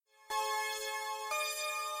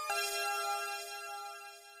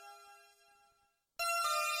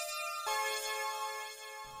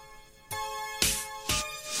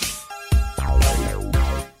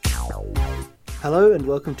Hello and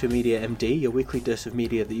welcome to Media MD, your weekly dose of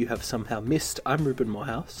media that you have somehow missed. I'm Reuben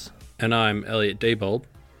Morehouse. And I'm Elliot Diebold.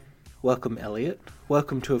 Welcome, Elliot.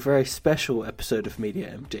 Welcome to a very special episode of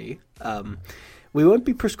Media MD. We won't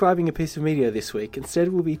be prescribing a piece of media this week. Instead,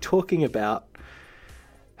 we'll be talking about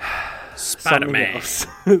Spiderman.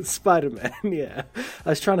 Spiderman, yeah. I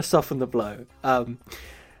was trying to soften the blow.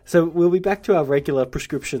 So we'll be back to our regular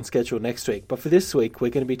prescription schedule next week. But for this week, we're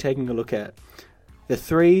going to be taking a look at the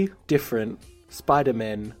 3 different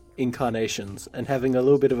Spider-Man incarnations and having a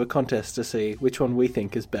little bit of a contest to see which one we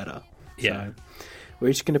think is better. Yeah. So we're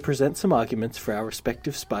each going to present some arguments for our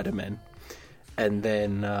respective Spider-Men. And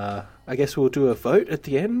then I guess we'll do a vote at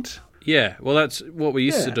the end. Yeah, well, that's what we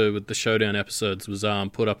used to do with the Showdown episodes was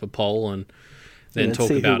put up a poll and then talk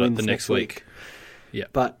about it the next week. Yeah.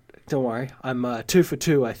 But don't worry, I'm 2 for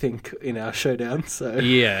 2, I think, in our Showdown. So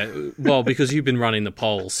yeah, well, because you've been running the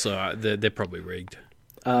polls, so they're probably rigged.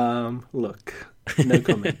 Look, no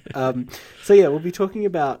comment. So yeah, we'll be talking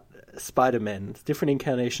about Spider-Men, different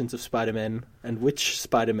incarnations of Spider-Men, and which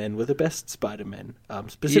Spider-Men were the best Spider-Men.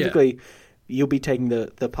 Specifically, you'll be taking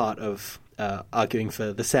the part of arguing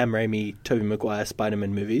for the Sam Raimi, Tobey Maguire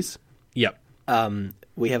Spider-Man movies. Yep.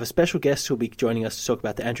 We have a special guest who will be joining us to talk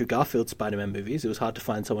about the Andrew Garfield Spider-Man movies. It was hard to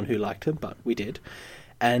find someone who liked him, but we did.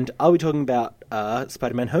 And I'll be talking about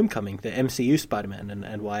Spider-Man Homecoming, the MCU Spider-Man,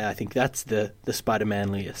 and why I think that's the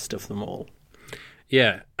Spider-Manliest of them all.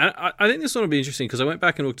 Yeah, I think this one will be interesting because I went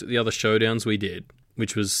back and looked at the other Showdowns we did,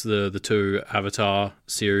 which was the 2 Avatar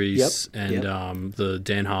series and the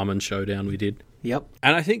Dan Harmon Showdown we did. Yep.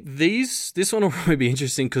 And I think this one will probably be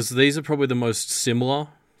interesting because these are probably the most similar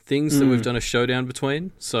things that we've done a showdown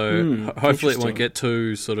between. So hopefully it won't get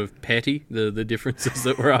too sort of petty, the differences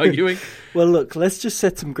that we're arguing. Well, look, let's just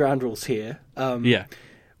set some ground rules here. Yeah.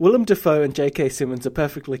 Willem Dafoe and J.K. Simmons are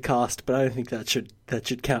perfectly cast, but I don't think that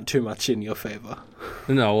should count too much in your favour.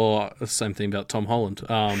 No, well, same thing about Tom Holland.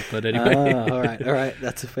 But anyway. All right.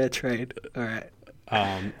 That's a fair trade. All right.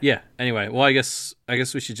 Yeah. Anyway, well, I guess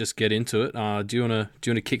we should just get into it. Do you want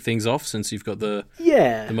to kick things off since you've got the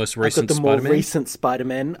most recent I've got the Spider-Man? more recent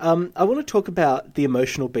Spider-Man. I want to talk about the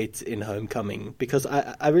emotional beats in Homecoming because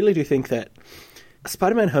I really do think that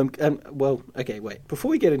Spider-Man well, okay, wait.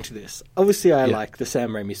 Before we get into this, obviously I like the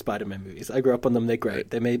Sam Raimi Spider-Man movies. I grew up on them. They're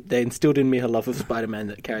great. They instilled in me a love of Spider-Man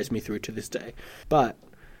that carries me through to this day. But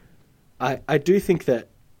I do think that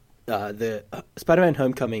the Spider-Man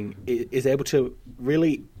Homecoming is able to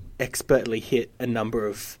really expertly hit a number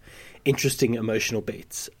of interesting emotional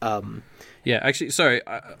beats. Yeah, actually, sorry,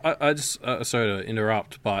 I just sorry to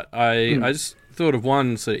interrupt, but I just thought of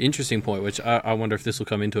one sort of interesting point, which I wonder if this will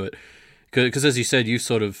come into it, because as you said, you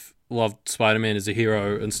sort of loved Spider-Man as a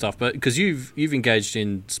hero and stuff, but because you've engaged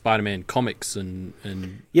in Spider-Man comics and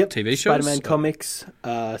TV shows. Spider-Man comics.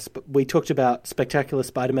 We talked about Spectacular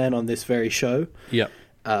Spider-Man on this very show. Yep.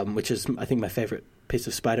 Which is, I think, my favourite piece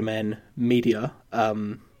of Spider-Man media. But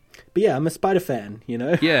yeah, I'm a Spider fan, you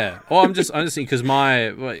know? Yeah. Well, I'm just thinking because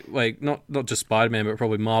my, like, not just Spider-Man, but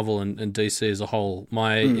probably Marvel and DC as a whole,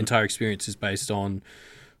 my entire experience is based on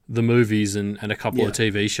the movies and a couple of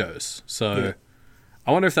TV shows. So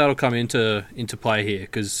I wonder if that'll come into play here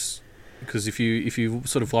because if you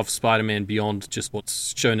sort of love Spider-Man beyond just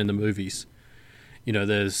what's shown in the movies, you know,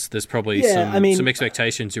 there's probably some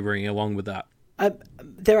expectations you're bringing along with that.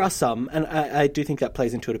 There are some, and I do think that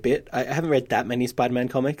plays into it a bit. I haven't read that many Spider-Man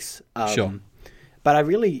comics. Sure. But I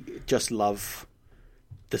really just love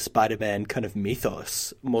the Spider-Man kind of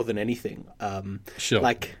mythos more than anything. Sure.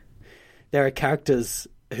 Like, there are characters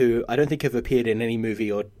who I don't think have appeared in any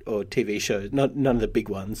movie or TV show, none of the big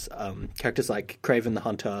ones. Characters like Kraven the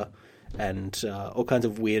Hunter and all kinds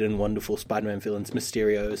of weird and wonderful Spider-Man villains.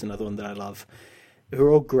 Mysterio is another one that I love, who are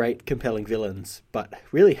all great, compelling villains, but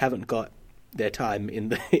really haven't got their time in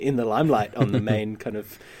the limelight on the main kind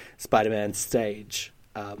of Spider-Man stage.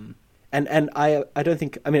 And I don't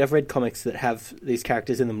think... I mean, I've read comics that have these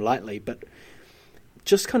characters in them lightly, but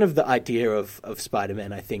just kind of the idea of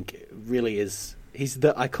Spider-Man, I think, really is... He's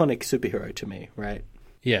the iconic superhero to me, right?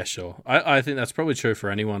 Yeah, sure. I think that's probably true for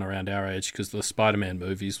anyone around our age because the Spider-Man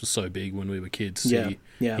movies were so big when we were kids.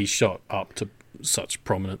 He shot up to such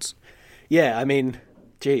prominence. Yeah, I mean,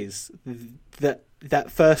 geez.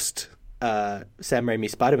 That first... Sam Raimi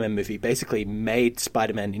Spider-Man movie basically made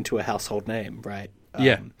Spider-Man into a household name, right?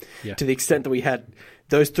 To the extent that we had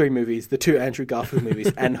those 3 movies, the 2 Andrew Garfield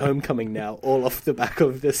movies, and Homecoming now, all off the back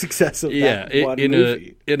of the success of that one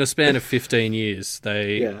movie. In a span of 15 years,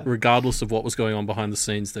 they, regardless of what was going on behind the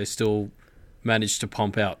scenes, they still managed to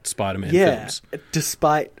pump out Spider-Man films.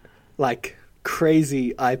 Despite, like,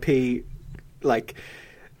 crazy IP, like...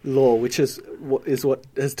 lore, which is what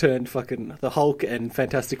has turned fucking the Hulk and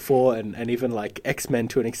Fantastic Four and even like X-Men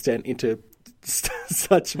to an extent into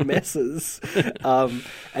such messes.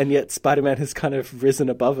 And yet Spider-Man has kind of risen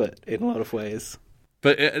above it in a lot of ways.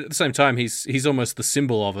 But at the same time, he's almost the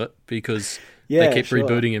symbol of it because they keep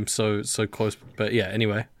rebooting him so close. But yeah,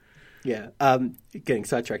 anyway. Yeah, getting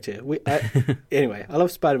sidetracked here. Anyway, I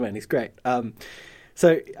love Spider-Man. He's great.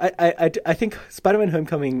 So I think Spider-Man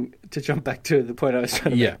Homecoming, to jump back to the point I was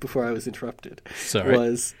trying to make before I was interrupted,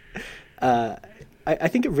 was I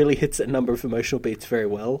think it really hits a number of emotional beats very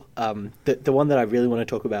well. The one that I really want to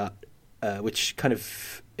talk about, which kind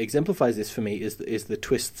of exemplifies this for me, is the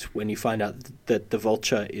twist when you find out that the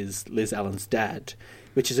Vulture is Liz Allen's dad,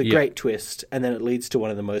 which is a great twist, and then it leads to one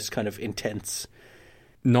of the most kind of intense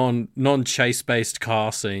non-chase based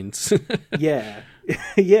car scenes. yeah,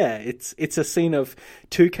 it's a scene of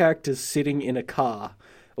two characters sitting in a car,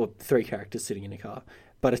 or three characters sitting in a car,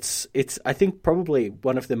 but it's I think probably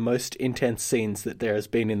one of the most intense scenes that there has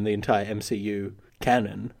been in the entire MCU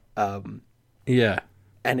canon. And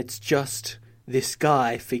it's just this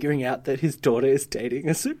guy figuring out that his daughter is dating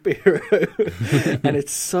a superhero. And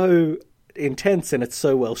it's so intense and it's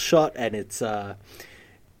so well shot, and it's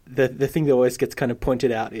the thing that always gets kind of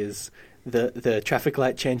pointed out is the traffic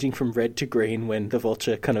light changing from red to green when the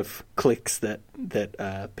Vulture kind of clicks that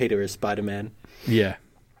Peter is Spider-Man. Yeah.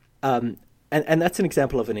 And that's an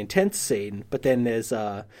example of an intense scene, but then there's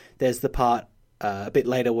the part a bit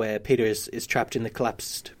later where Peter is trapped in the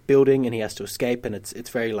collapsed building and he has to escape, and it's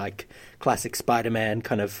very like classic Spider-Man,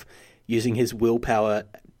 kind of using his willpower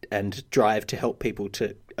and drive to help people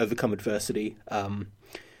to overcome adversity.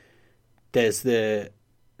 There's the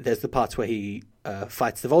parts where he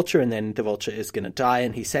fights the Vulture, and then the Vulture is going to die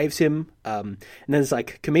and he saves him. And then there's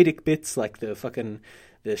like comedic bits like the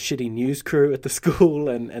shitty news crew at the school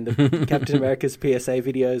and the Captain America's PSA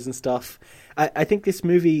videos and stuff. I think this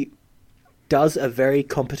movie does a very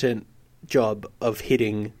competent job of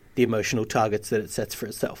hitting the emotional targets that it sets for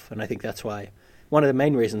itself. And I think that's one of the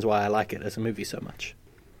main reasons why I like it as a movie so much.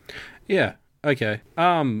 Yeah. Okay.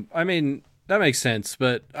 I mean, that makes sense,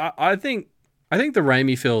 but I think the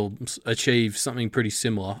Raimi films achieve something pretty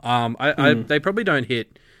similar. They probably don't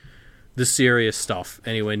hit the serious stuff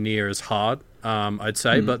anywhere near as hard, I'd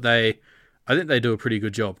say, but I think they do a pretty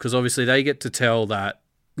good job, because obviously they get to tell that,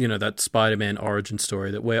 that Spider-Man origin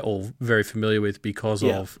story that we're all very familiar with because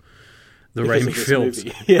of the Raimi films.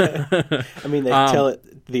 Yeah. I mean, they tell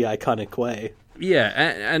it the iconic way. Yeah,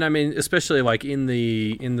 and I mean, especially like in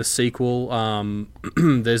the sequel,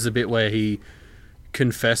 there's a bit where he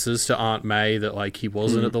confesses to Aunt May that like he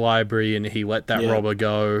wasn't at the library and he let that robber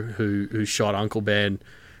go who shot Uncle Ben,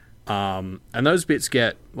 and those bits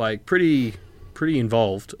get like pretty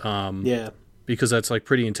involved, because that's like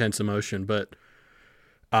pretty intense emotion, but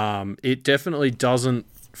it definitely doesn't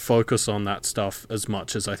focus on that stuff as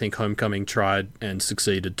much as I think Homecoming tried and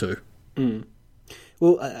succeeded to.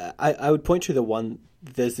 Well, I would point to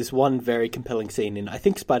there's this one very compelling scene in, I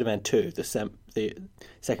think, Spider-Man 2, the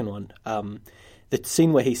second one, the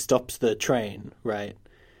scene where he stops the train, right?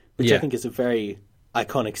 Which I think is a very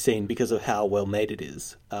iconic scene because of how well made it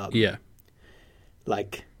is.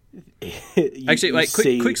 Like, actually, like,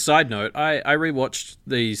 quick side note, I rewatched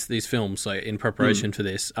these films like in preparation for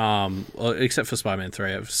this, except for Spider-Man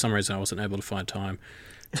 3. For some reason, I wasn't able to find time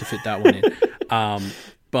to fit that one in.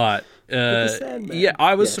 But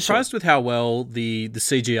I was surprised with how well the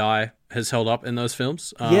CGI has held up in those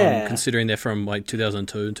films, considering they're from like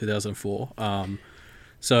 2002 and 2004.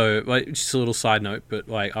 So like, just a little side note, but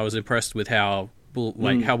like I was impressed with how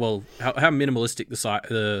minimalistic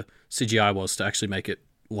the CGI was to actually make it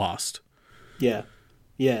last. No,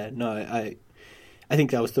 I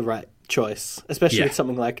think that was the right choice, especially with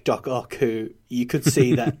something like Doc Ock, who you could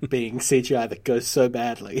see that being CGI that goes so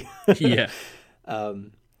badly. I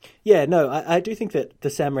do think that the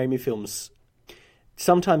Sam Raimi films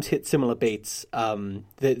sometimes hit similar beats.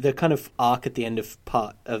 The kind of arc at the end of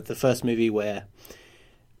part of the first movie where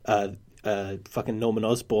fucking Norman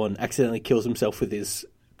Osborn accidentally kills himself with his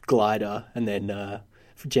glider, and then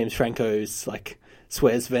James Franco's like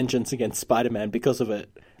swears vengeance against Spider-Man because of it.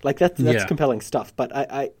 Like that's compelling stuff. But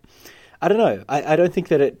I don't know. I don't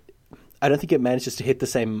think it manages to hit the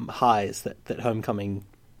same highs that Homecoming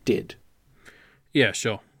did. Yeah,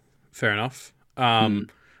 sure. Fair enough.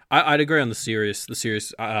 I'd agree on the serious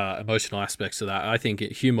emotional aspects of that. I think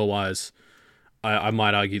humor-wise, I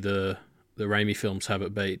might argue the Raimi films have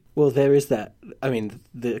it beat. Well, there is that. I mean,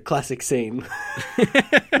 the classic scene.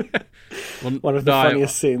 One of the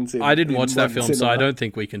funniest scenes. I didn't watch that film, so I don't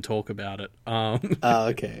think we can talk about it.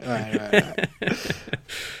 Okay. All right.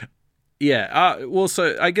 Yeah. Well,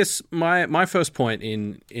 so I guess my first point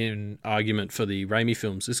in argument for the Raimi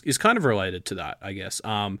films is kind of related to that, I guess.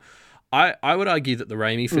 I would argue that the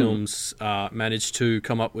Raimi films managed to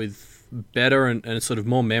come up with better and sort of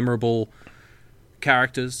more memorable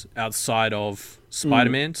characters outside of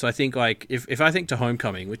Spider-Man. So I think, like, if I think to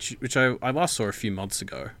Homecoming, which I last saw a few months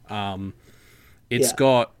ago, it's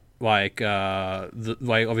got like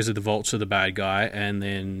obviously the Vulture, the bad guy, and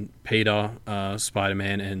then Peter,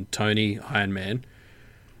 Spider-Man, and Tony, Iron Man.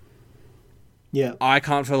 Yeah, I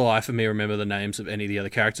can't for the life of me remember the names of any of the other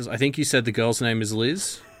characters. I think you said the girl's name is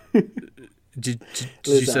Liz. Did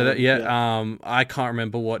you say that? Yeah. I can't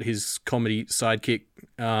remember what his comedy sidekick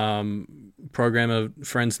programmer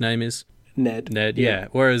friend's name is. Ned. Yeah.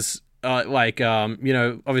 Whereas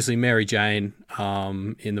obviously Mary Jane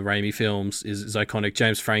in the Raimi films is iconic.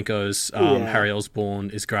 James Franco's Harry Osborn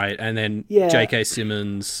is great, and then J.K.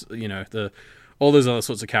 Simmons, all those other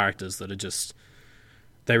sorts of characters that are just,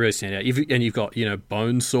 they really stand out. You've got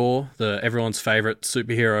Bonesaw, everyone's favorite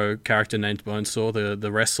superhero character named Bonesaw,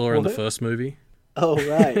 the wrestler in the first movie. Oh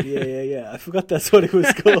right, yeah. I forgot that's what it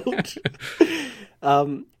was called.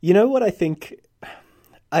 You know what I think?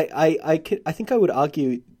 I think I would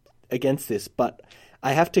argue against this, but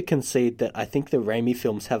I have to concede that I think the Raimi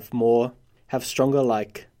films have stronger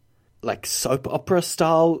like soap opera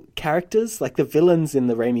style characters. Like the villains in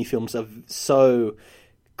the Raimi films are so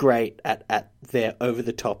great at their over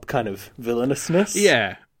the top kind of villainousness.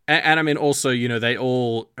 Yeah, and I mean also they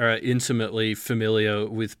all are intimately familiar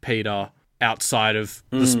with Peter outside of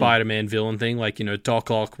the Spider-Man villain thing. Like Doc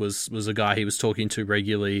Ock was a guy he was talking to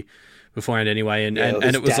regularly beforehand anyway, and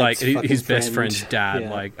it was like his best friend's dad.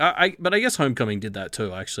 Yeah. But I guess Homecoming did that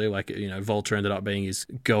too, actually. Like Vulture ended up being his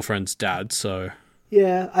girlfriend's dad. So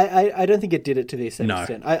yeah, I don't think it did it to the same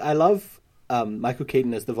extent. I love Michael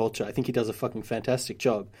Keaton as the Vulture. I think he does a fucking fantastic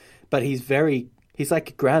job, but he's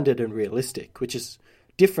like grounded and realistic, which is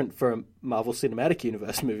different for a Marvel Cinematic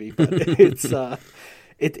Universe movie. But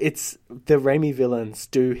it's the Raimi villains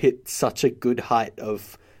do hit such a good height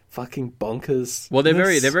of fucking bonkers. Well, they're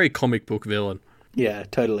very comic book villain. Yeah,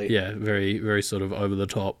 totally. Yeah, very, very sort of over the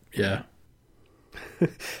top. Yeah.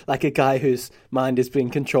 Like a guy whose mind is being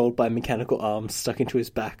controlled by mechanical arms stuck into his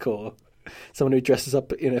back, or someone who dresses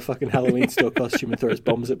up in a fucking Halloween store costume and throws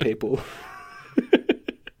bombs at people.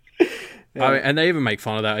 Yeah. I mean, and they even make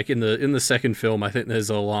fun of that. Like in the second film, I think there's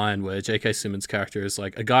a line where J.K. Simmons' character is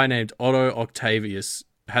like, a guy named Otto Octavius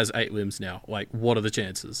has 8 limbs now. Like, what are the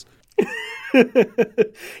chances?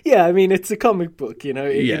 Yeah, I mean, it's a comic book, it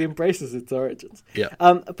embraces its origins. Yeah.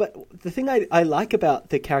 But the thing I like about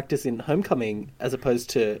the characters in Homecoming as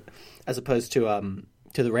opposed to the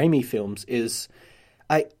Raimi films is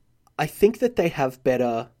I think that they have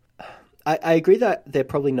better. I agree that they're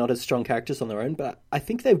probably not as strong characters on their own, but I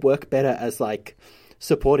think they work better as like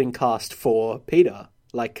supporting cast for Peter.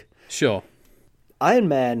 Like, sure, Iron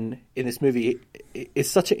Man in this movie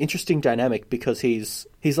is such an interesting dynamic because he's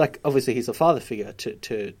like, obviously he's a father figure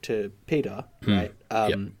to Peter, right?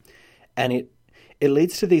 And it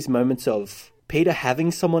leads to these moments of Peter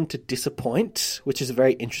having someone to disappoint, which is a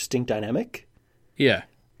very interesting dynamic. Yeah.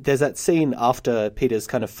 There's that scene after Peter's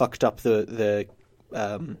kind of fucked up the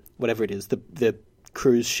whatever it is, the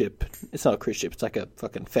cruise ship. It's not a cruise ship, it's like a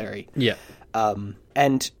fucking ferry. Yeah.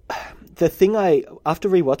 And the thing after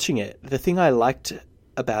rewatching it, the thing I liked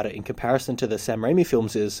about it in comparison to the Sam Raimi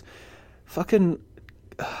films is fucking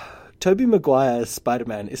Tobey Maguire's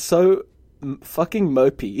Spider-Man is so fucking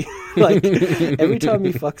mopey. Like, every time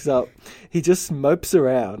he fucks up, he just mopes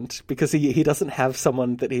around because he doesn't have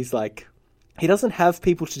someone that he's like, he doesn't have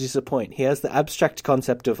people to disappoint. He has the abstract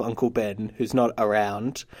concept of Uncle Ben, who's not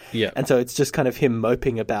around. Yeah. And so it's just kind of him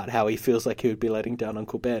moping about how he feels like he would be letting down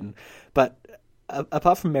Uncle Ben. But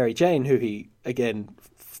apart from Mary Jane, who he, again,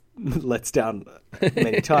 lets down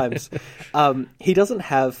many times, he doesn't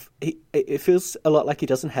have... It feels a lot like he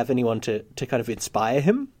doesn't have anyone to kind of inspire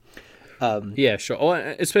him. Yeah, sure. Oh,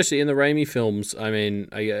 especially in the Raimi films, I mean,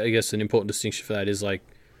 I guess an important distinction for that is, like,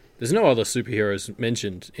 there's no other superheroes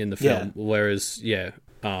mentioned in the film, whereas, so,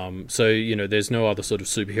 there's no other sort of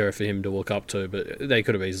superhero for him to look up to, but they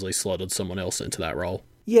could have easily slotted someone else into that role.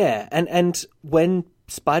 Yeah, and when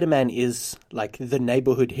Spider-Man is, like, the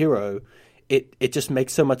neighborhood hero, it just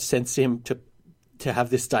makes so much sense to him to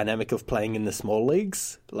have this dynamic of playing in the small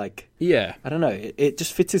leagues. Like, yeah, I don't know, it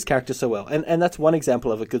just fits his character so well. And that's one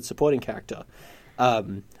example of a good supporting character.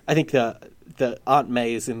 I think the Aunt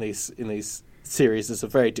Mays in these series are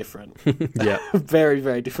very different. Yeah. Very,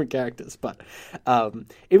 very different characters. But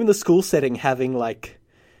even the school setting having, like,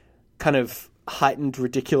 kind of heightened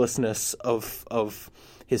ridiculousness of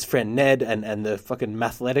his friend Ned and the fucking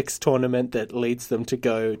mathletics tournament that leads them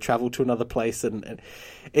to travel to another place, and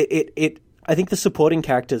I think the supporting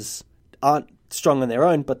characters aren't strong on their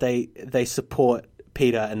own, but they support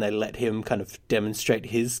Peter and they let him kind of demonstrate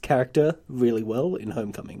his character really well in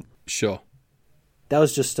Homecoming. Sure. That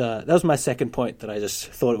was my second point that I just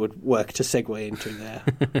thought it would work to segue into there.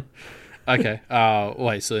 Okay.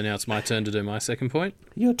 Wait, so now it's my turn to do my second point?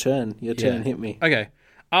 Your turn. Hit me. Okay.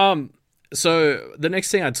 So the next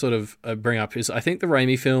thing I'd sort of bring up is I think the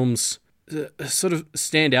Raimi films sort of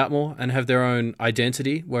stand out more and have their own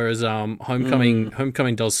identity, whereas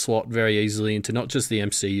Homecoming does slot very easily into not just the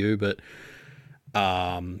MCU, but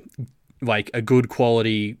like a good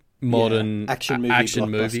quality modern action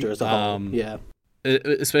movie as a whole.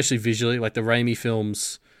 Especially visually, like the Raimi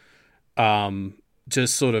films,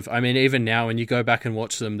 just sort of, I mean, even now when you go back and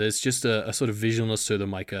watch them, there's just a sort of visualness to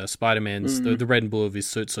them, like Spider-Man's, the red and blue of his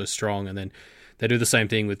suit's so strong, and then they do the same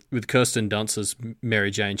thing with Kirsten Dunst's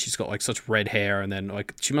Mary Jane. She's got like such red hair, and then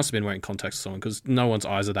like she must have been wearing contacts or something because no one's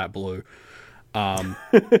eyes are that blue.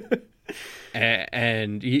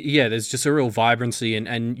 And there's just a real vibrancy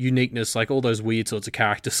and uniqueness, like all those weird sorts of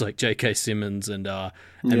characters like J.K. Simmons and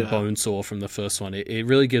Bonesaw from the first one. It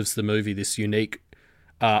really gives the movie this unique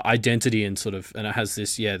identity and sort of, and it has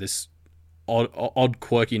this odd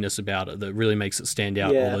quirkiness about it that really makes it stand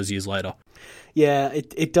out all those years later. Yeah,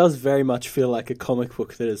 it does very much feel like a comic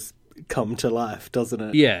book that has come to life, doesn't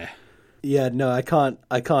it? Yeah. Yeah, no, I can't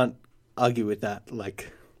argue with that.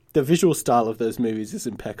 Like, the visual style of those movies is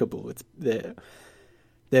impeccable. They're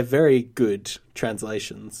very good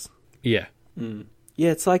translations. Yeah.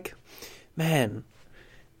 Yeah, it's like, man,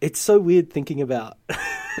 it's so weird thinking about,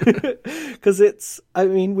 because I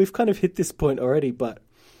mean, we've kind of hit this point already, but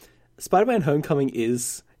Spider-Man Homecoming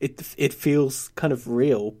it feels kind of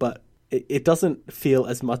real, but it doesn't feel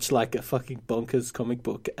as much like a fucking bonkers comic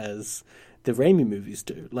book as the Raimi movies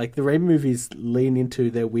do. Like, the Raimi movies lean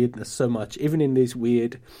into their weirdness so much, even in these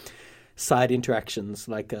weird side interactions.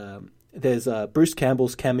 Like, there's Bruce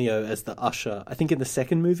Campbell's cameo as the usher, I think in the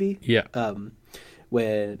second movie. Yeah.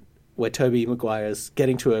 Where Tobey Maguire's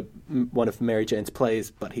getting to one of Mary Jane's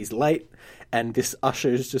plays, but he's late, and this usher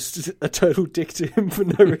is just a total dick to him for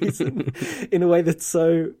no reason, in a way that's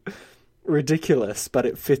so ridiculous, but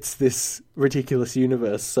it fits this ridiculous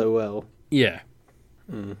universe so well. Yeah.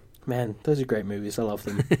 Man, those are great movies. I love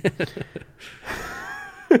them.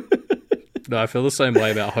 No, I feel the same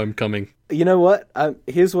way about Homecoming. You know what?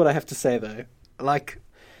 Here's what I have to say, though. Like,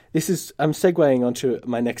 I'm segueing onto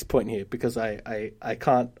my next point here because I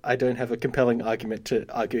don't have a compelling argument to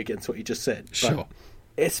argue against what you just said. Sure. But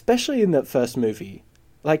especially in that first movie,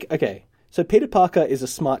 like, okay, so Peter Parker is a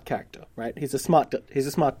smart character, right? He's a smart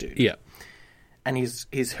dude. Yeah. And he's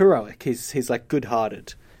heroic. He's like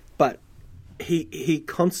good-hearted. But he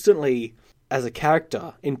constantly, as a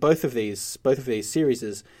character in both of these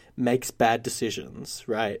series, makes bad decisions,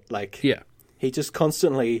 right? Like, yeah, he just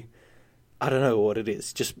constantly, I don't know what it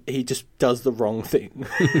is. He just does the wrong thing.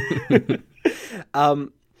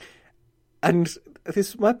 And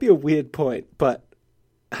this might be a weird point, but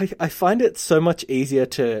I find it so much easier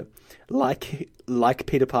to like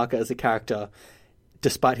Peter Parker as a character,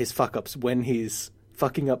 despite his fuck ups, when he's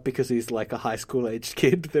fucking up because he's like a high school aged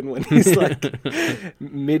kid, than when he's like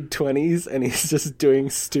mid-20s and he's just doing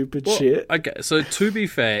stupid shit. Okay, so to be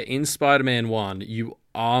fair, in Spider-Man 1, you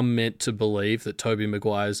are meant to believe that Tobey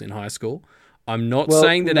Maguire's in high school. I'm not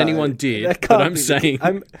saying that anyone did, but I'm saying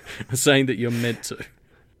that you're meant to.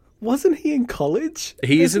 Wasn't he in college?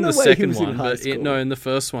 He is in the second one, but in the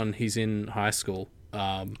first one, he's in high school.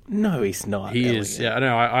 No, he's not. He is. Yeah, I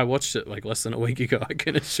know. I watched it like less than a week ago. I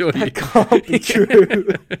can assure you. That can't be true.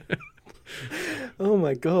 Oh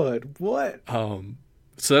my god! What?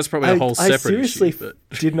 So that's probably a whole separate issue. I seriously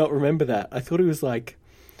did not remember that. I thought he was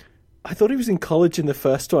in college in the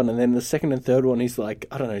first one, and then the second and third one, he's like,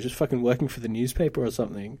 I don't know, just fucking working for the newspaper or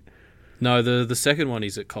something. No, the second one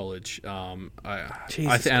he's at college. I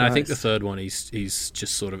think the third one he's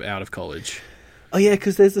just sort of out of college. Oh yeah,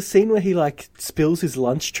 because there's a scene where he like spills his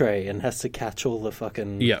lunch tray and has to catch all the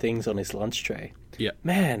fucking things on his lunch tray. Yeah,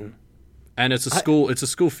 man. And it's a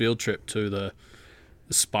school field trip to the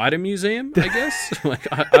Spider Museum, I guess. Like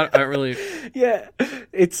I don't really. Yeah,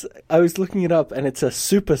 I was looking it up, and it's a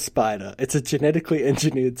super spider. It's a genetically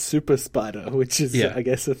engineered super spider, which is I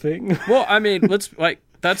guess a thing. Well, I mean,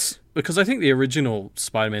 that's because I think the original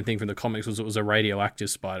Spider-Man thing from the comics was it was a radioactive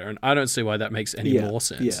spider, and I don't see why that makes any more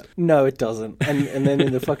sense. Yeah, no, it doesn't. And then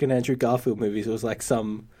in the fucking Andrew Garfield movies, it was like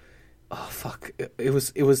it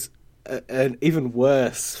was an even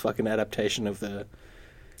worse fucking adaptation of the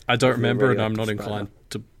I don't remember, and I'm not inclined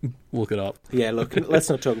to look it up. Yeah, look, let's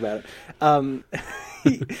not talk about it.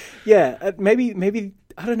 Maybe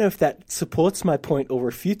I don't know if that supports my point or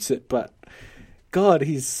refutes it, but God,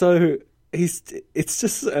 it's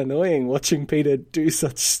just annoying watching Peter do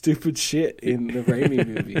such stupid shit in the Raimi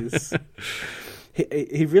movies.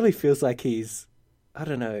 He really feels like he's, I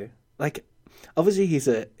don't know, like, obviously he's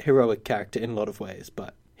a heroic character in a lot of ways,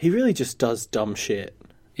 but he really just does dumb shit.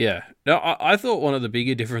 Yeah. No, I thought one of the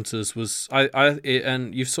bigger differences was,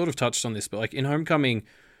 and you've sort of touched on this, but like in Homecoming,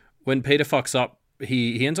 when Peter fucks up,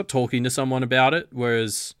 he ends up talking to someone about it,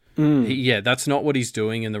 whereas, that's not what he's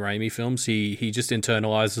doing in the Raimi films. He just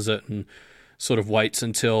internalizes it and sort of waits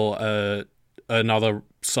until another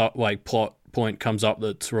like plot point comes up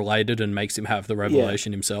that's related and makes him have the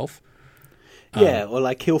revelation himself. Yeah, or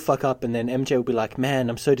like he'll fuck up and then MJ will be like, man,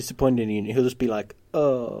 I'm so disappointed in you. And he'll just be like,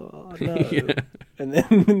 oh, no. Yeah. And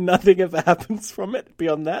then nothing ever happens from it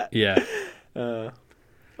beyond that. Yeah.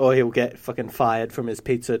 Or he'll get fucking fired from his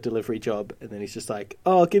pizza delivery job and then he's just like,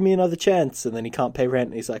 oh, give me another chance. And then he can't pay rent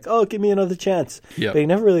and he's like, oh, give me another chance. Yep. But he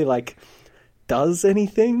never really like does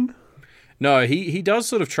anything. No, he does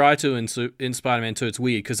sort of try to in Spider-Man 2. It's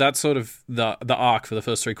weird because that's sort of the arc for the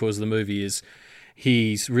first 3 quarters of the movie is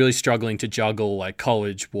he's really struggling to juggle like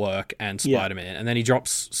college, work, and Spider-Man, and then he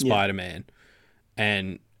drops Spider-Man,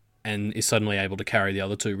 and is suddenly able to carry the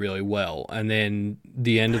other two really well. And then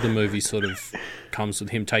the end of the movie sort of comes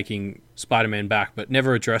with him taking Spider-Man back, but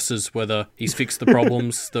never addresses whether he's fixed the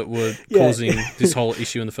problems that were causing this whole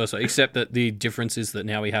issue in the first place. Except that the difference is that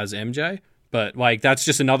now he has MJ, but like that's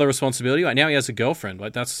just another responsibility. Like now he has a girlfriend.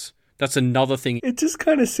 Like that's another thing. It just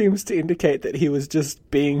kind of seems to indicate that he was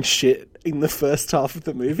just being shit in the first half of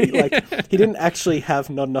the movie. Like, he didn't actually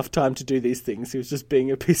have not enough time to do these things. He was just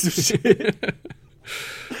being a piece of shit.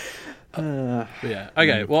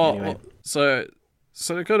 Okay, well, anyway. So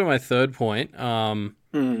to go to my third point,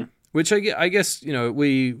 which I guess, you know,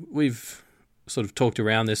 we've sort of talked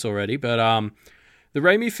around this already, but the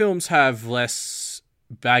Raimi films have less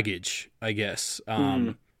baggage, I guess.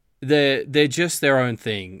 They're just their own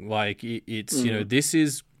thing. Like it's you know, this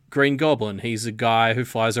is Green Goblin. He's a guy who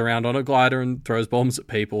flies around on a glider and throws bombs at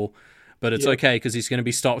people, but it's okay because he's going to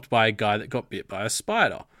be stopped by a guy that got bit by a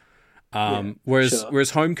spider.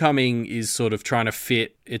 Whereas Homecoming is sort of trying to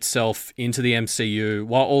fit itself into the MCU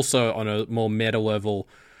while also on a more meta level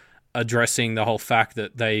addressing the whole fact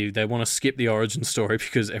that they want to skip the origin story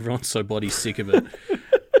because everyone's so bloody sick of it.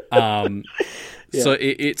 So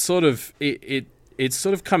it's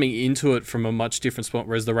sort of coming into it from a much different spot,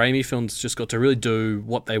 whereas the Raimi films just got to really do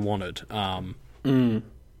what they wanted.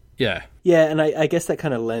 Yeah, and I guess that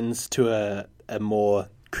kind of lends to a more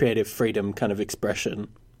creative freedom kind of expression.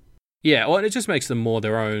 Yeah, well, and it just makes them more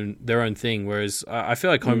their own thing, whereas I feel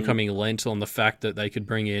like Homecoming lent on the fact that they could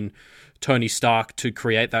bring in Tony Stark to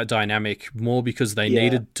create that dynamic more because they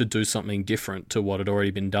needed to do something different to what had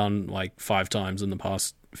already been done like 5 times in the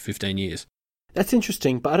past 15 years. That's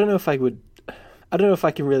interesting, but I don't know if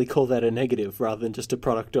I can really call that a negative rather than just a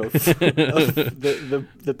product of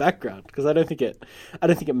the background, because I don't think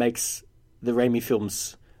it makes the Raimi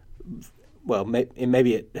films, well,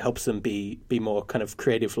 maybe it helps them be more kind of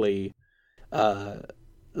creatively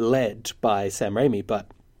led by Sam Raimi, but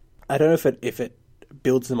I don't know if it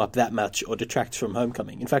builds them up that much or detracts from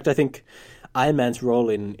Homecoming. In fact, I think Iron Man's role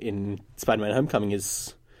in Spider-Man Homecoming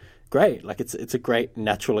is great. Like it's a great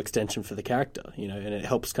natural extension for the character, you know, and it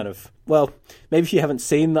helps kind of, well, maybe if you haven't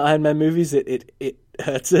seen the Iron Man movies, it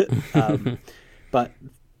hurts it. But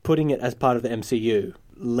putting it as part of the MCU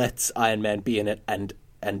lets Iron Man be in it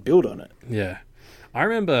and build on it. Yeah. I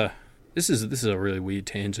remember, this is a really weird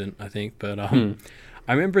tangent, I think, but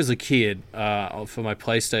I remember as a kid for my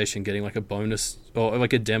PlayStation getting like a bonus or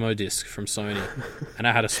like a demo disc from Sony, and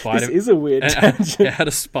I had a This is a weird tangent. It had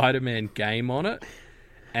a Spider-Man game on it.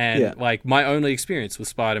 And like my only experience with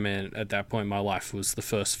Spider-Man at that point in my life was the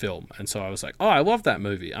first film. And so I was like, oh, I love that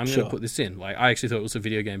movie. I'm going to put this in. Like I actually thought it was a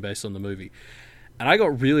video game based on the movie. And I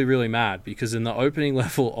got really, really mad because in the opening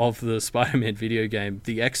level of the Spider-Man video game,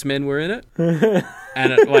 the X-Men were in it.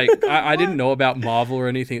 And I didn't know about Marvel or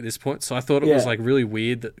anything at this point. So I thought it was like really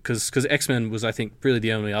weird because X-Men was, I think, really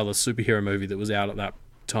the only other superhero movie that was out at that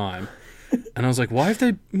time. And I was like, why have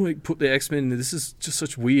they like put the X-Men in? This is just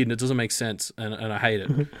such weird and it doesn't make sense and I hate it.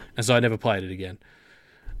 And so I never played it again.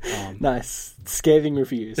 Nice. Scathing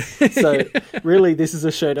reviews. So really this is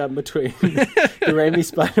a showdown between the Raimi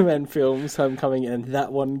Spider-Man films, Homecoming, and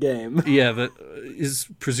that one game. Yeah, that is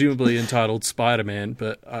presumably entitled Spider-Man,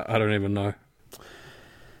 but I don't even know.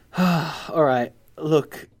 All right.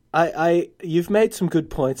 Look, you've made some good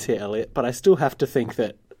points here, Elliot, but I still have to think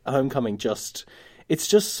that Homecoming just it's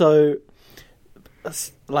just so,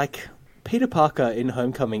 like, Peter Parker in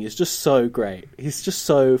Homecoming is just so great. He's just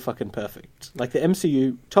so fucking perfect. Like, the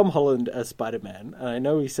MCU, Tom Holland as Spider-Man, and I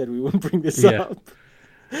know we said we wouldn't bring this up,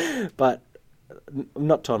 but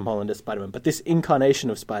not Tom Holland as Spider-Man, but this incarnation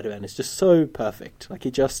of Spider-Man is just so perfect. Like,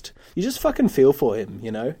 you just fucking feel for him,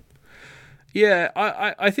 you know? Yeah,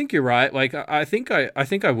 I think you're right. Like, I think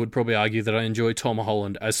I would probably argue that I enjoy Tom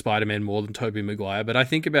Holland as Spider-Man more than Tobey Maguire, but I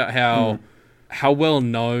think about how well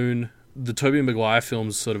known the Tobey Maguire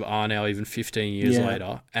films sort of are now, even 15 years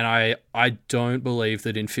later, and I don't believe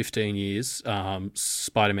that in 15 years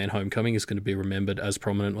Spider-Man Homecoming is going to be remembered as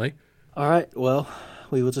prominently. All right, well,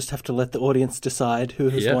 we will just have to let the audience decide who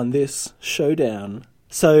has won this showdown.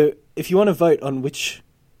 So if you want to vote on which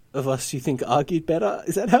of us you think argued better,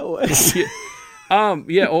 is that how it works?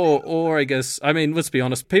 Or I guess, I mean, let's be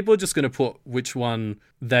honest, people are just going to put which one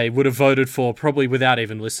they would have voted for probably without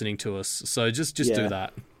even listening to us. So just do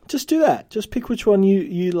that. Just do that. Just pick which one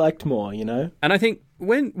you liked more, you know? And I think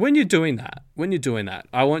when you're doing that,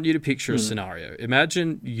 I want you to picture a scenario.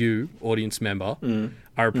 Imagine you, audience member,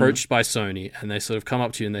 are approached by Sony, and they sort of come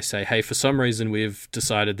up to you and they say, hey, for some reason we've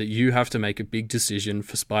decided that you have to make a big decision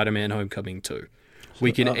for Spider-Man Homecoming 2.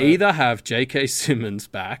 We can either have J.K. Simmons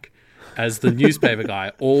back as the newspaper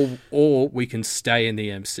guy, or we can stay in the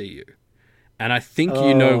MCU. And I think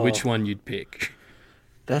you know which one you'd pick.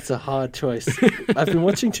 That's a hard choice. I've been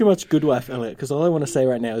watching too much Good Wife, Elliot, because all I want to say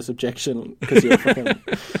right now is objection, because you're fucking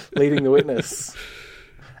leading the witness.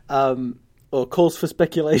 Or calls for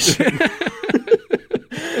speculation.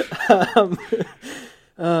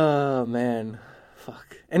 Oh, man.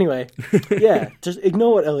 Fuck. Anyway, yeah, just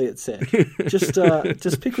ignore what Elliot said.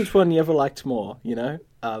 Just pick which one you ever liked more, you know?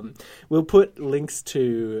 We'll put links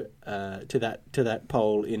to that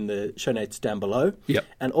poll in the show notes down below. Yep.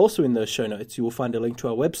 And also in those show notes, you will find a link to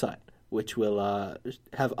our website, which will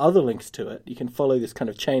have other links to it. You can follow this kind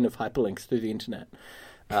of chain of hyperlinks through the internet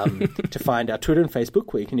to find our Twitter and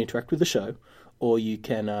Facebook, where you can interact with the show, or you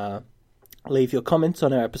can leave your comments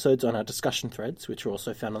on our episodes on our discussion threads, which are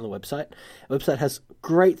also found on the website. Our website has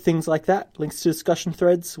great things like that, links to discussion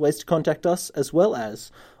threads, ways to contact us, as well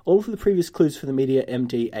as all of the previous clues for the media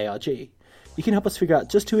MD ARG. You can help us figure out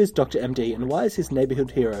just who is Dr. MD and why is his neighbourhood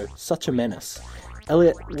hero such a menace.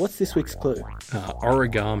 Elliot, what's this week's clue?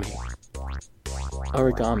 Origami.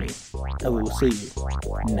 Origami. And we will see you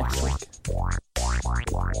next week.